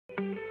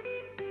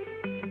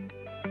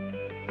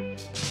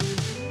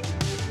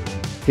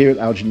Here at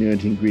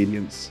Algae-based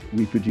Ingredients,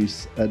 we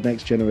produce a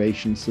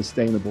next-generation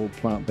sustainable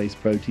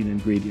plant-based protein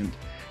ingredient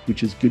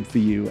which is good for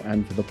you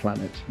and for the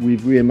planet.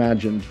 We've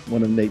reimagined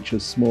one of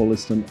nature's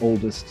smallest and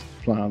oldest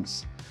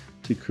plants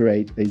to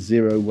create a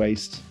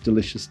zero-waste,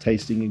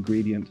 delicious-tasting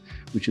ingredient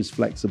which is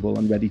flexible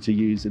and ready to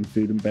use in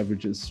food and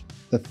beverages.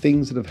 The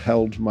things that have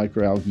held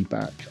microalgae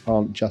back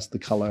aren't just the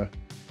colour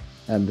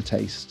and the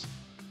taste.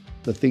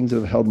 The things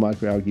that have held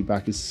microalgae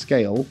back is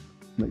scale,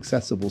 an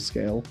accessible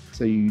scale.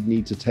 So you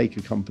need to take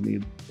a company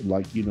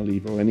like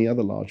Unilever or any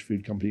other large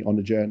food company on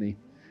a journey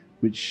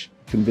which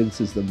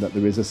convinces them that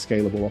there is a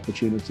scalable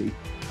opportunity.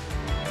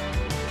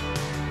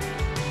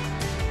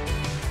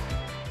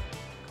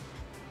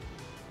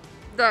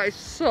 That is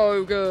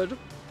so good.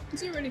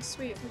 It's really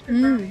sweet. It's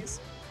good brownies.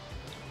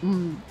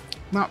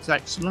 That's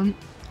excellent.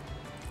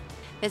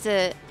 There's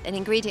an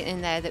ingredient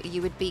in there that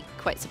you would be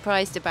quite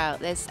surprised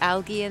about. There's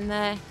algae in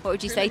there. What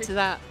would you say to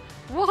that?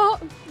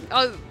 What?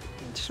 I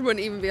just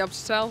wouldn't even be able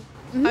to tell.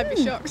 I'd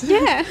be shocked.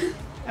 Yeah.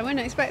 I wouldn't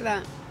expect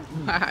that.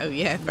 Wow,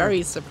 yeah,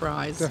 very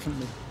surprised.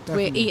 Definitely.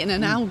 We're eating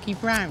an algae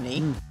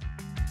brownie.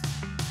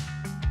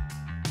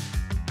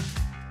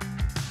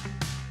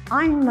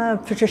 I'm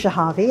Patricia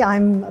Harvey.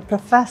 I'm a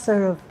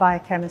professor of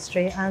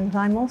biochemistry and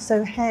I'm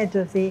also head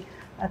of the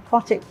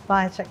Aquatic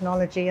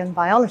Biotechnology and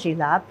Biology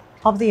Lab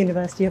of the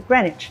University of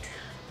Greenwich.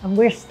 And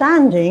we're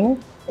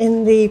standing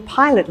in the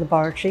pilot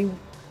laboratory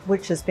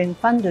which has been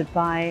funded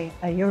by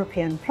a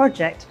European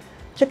project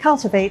to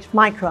cultivate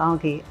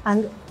microalgae.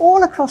 And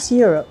all across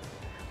Europe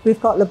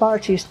we've got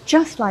laboratories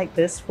just like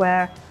this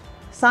where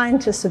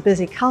scientists are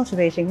busy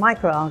cultivating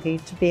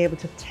microalgae to be able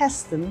to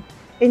test them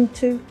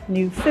into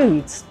new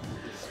foods.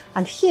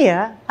 And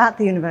here at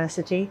the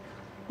university,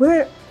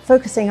 we're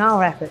focusing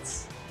our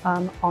efforts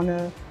on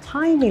a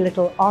tiny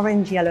little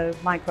orange-yellow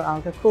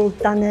microalga called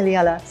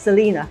Dunaliella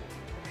salina.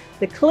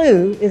 The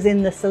clue is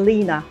in the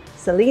salina.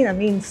 Salina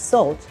means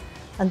salt,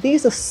 and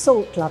these are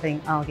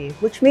salt-loving algae,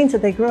 which means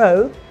that they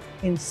grow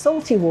in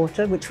salty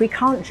water, which we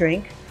can't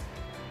drink,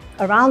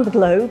 around the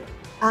globe,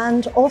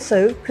 and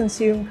also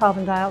consume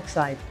carbon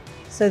dioxide.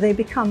 So they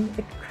become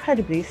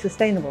incredibly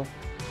sustainable.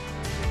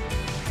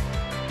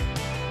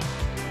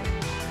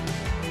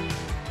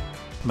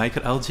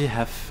 Microalgae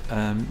have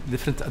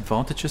different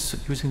advantages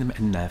using them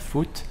in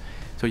food.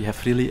 So you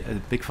have really a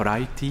big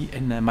variety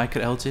in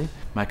microalgae.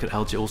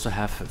 Microalgae also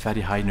have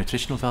very high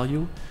nutritional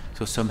value.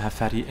 So some have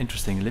very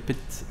interesting lipid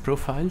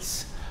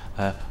profiles.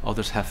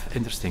 Others have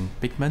interesting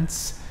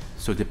pigments.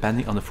 So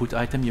depending on the food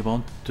item you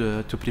want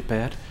to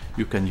prepare,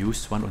 you can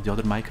use one or the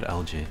other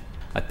microalgae.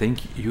 I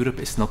think Europe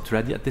is not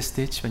ready at this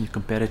stage when you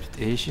compare it with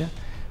Asia.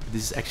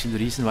 This is actually the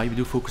reason why we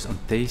do focus on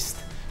taste.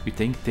 We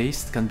think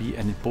taste can be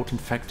an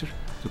important factor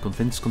to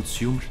convince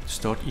consumers to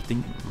start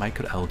eating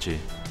microalgae.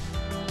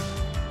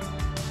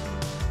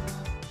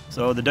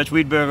 So the Dutch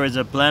Wheat Burger is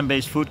a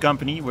plant-based food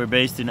company. We're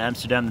based in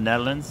Amsterdam, the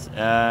Netherlands,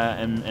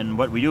 and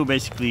what we do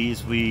basically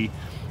is we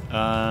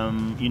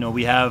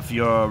have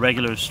your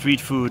regular street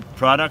food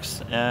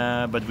products,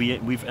 but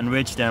we've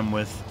enriched them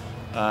with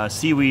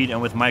seaweed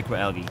and with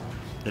microalgae.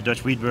 The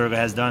Dutch Wheat Burger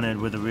has done it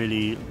with a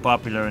really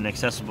popular and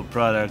accessible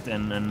product,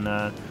 and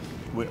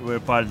we're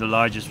part of the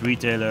largest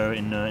retailer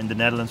in the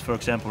Netherlands, for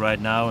example, right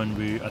now,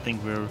 and I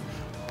think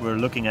we're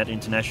looking at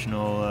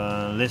international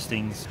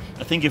listings.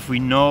 I think if we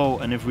know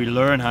and if we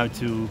learn how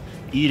to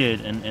eat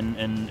it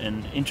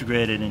and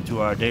integrate it into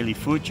our daily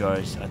food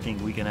choice, I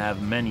think we can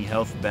have many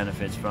health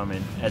benefits from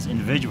it as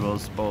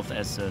individuals, both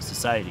as a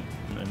society.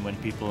 And when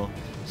people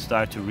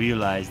start to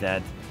realize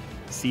that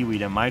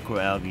seaweed and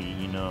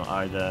microalgae,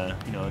 are the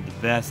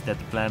best that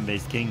the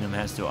plant-based kingdom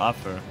has to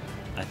offer,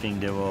 I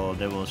think they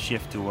will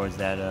shift towards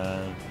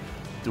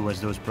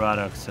those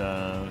products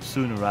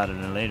sooner rather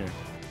than later.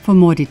 For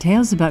more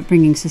details about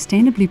bringing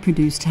sustainably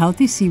produced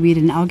healthy seaweed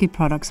and algae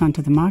products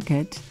onto the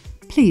market,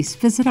 please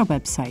visit our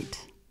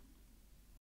website.